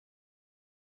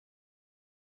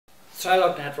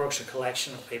Trialogue Network's a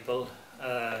collection of people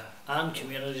and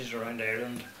communities around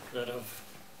Ireland that have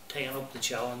taken up the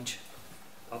challenge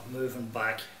of moving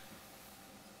back,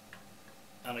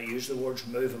 and I use the words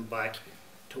moving back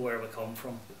to where we come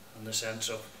from, in the sense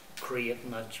of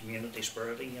creating that community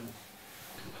spirit again.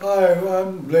 Hi,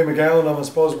 I'm Lee McGowan. I'm, I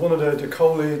suppose, one of the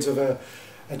co-leads of a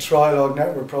Trialogue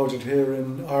Network project here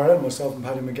in Ireland, myself and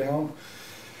Paddy McGowan.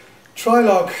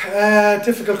 Trialogue,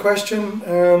 difficult question,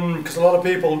 because a lot of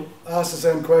people ask the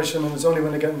same question and it's only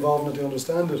when they get involved that they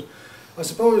understand it. I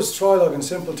suppose Trialogue in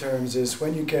simple terms is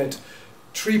when you get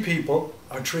three people,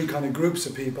 or three kind of groups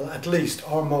of people at least,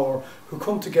 or more, who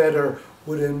come together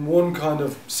within one kind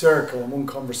of circle and one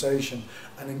conversation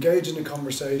and engage in a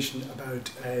conversation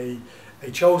about a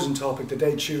chosen topic that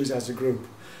they choose as a group.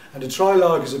 And a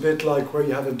trilogue is a bit like where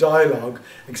you have a dialogue,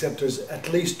 except there's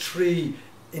at least three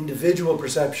individual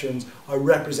perceptions or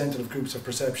representative groups of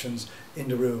perceptions in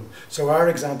the room. So our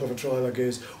example of a trilogue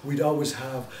is we'd always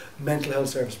have mental health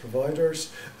service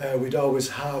providers, we'd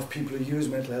always have people who use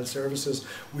mental health services,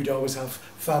 we'd always have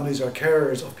families or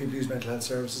carers of people who use mental health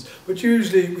services, but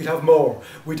usually we'd have more.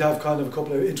 We'd have kind of a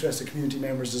couple of interested community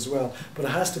members as well, but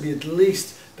it has to be at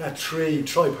least that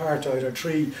tripartite or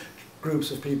three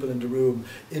groups of people in the room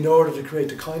in order to create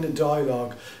the kind of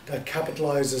dialogue that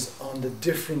capitalises on the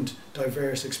different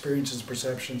diverse experiences and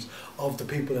perceptions of the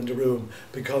people in the room,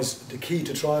 because the key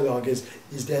to trialogue is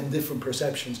them different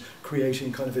perceptions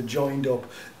creating kind of a joined up,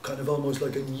 kind of almost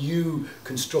like a new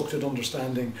constructed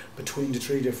understanding between the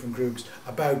three different groups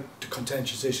about the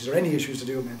contentious issues or any issues to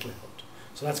do with mental health.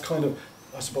 So that's kind of,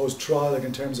 I suppose, trialogue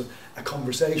in terms of a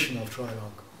conversation of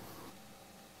trialogue.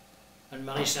 In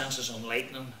many senses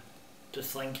enlightening to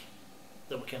think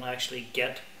that we can actually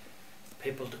get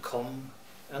people to come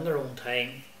in their own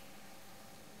time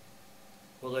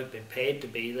without being paid to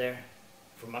be there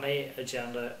from any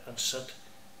agenda and sit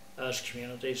as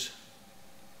communities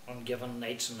on given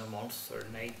nights in a month or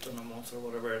night in a month or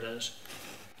whatever it is,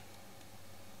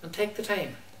 and take the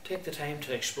time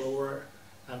to explore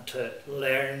and to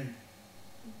learn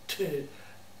to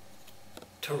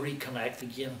reconnect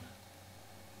again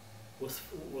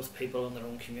with people in their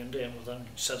own community and within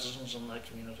citizens in that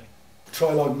community.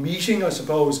 Trialogue meeting, I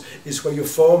suppose, is where you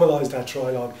formalise that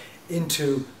trialogue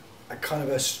into a kind of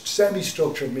a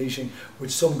semi-structured meeting with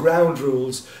some ground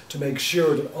rules to make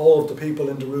sure that all of the people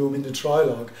in the room in the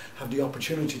trialogue have the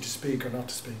opportunity to speak or not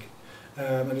to speak.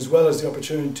 And as well as the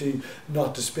opportunity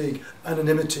not to speak,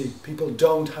 anonymity. People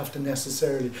don't have to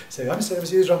necessarily say, I'm a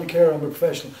service user, I'm a carer, I'm a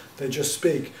professional. They just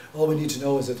speak. All we need to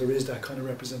know is that there is that kind of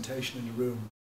representation in the room.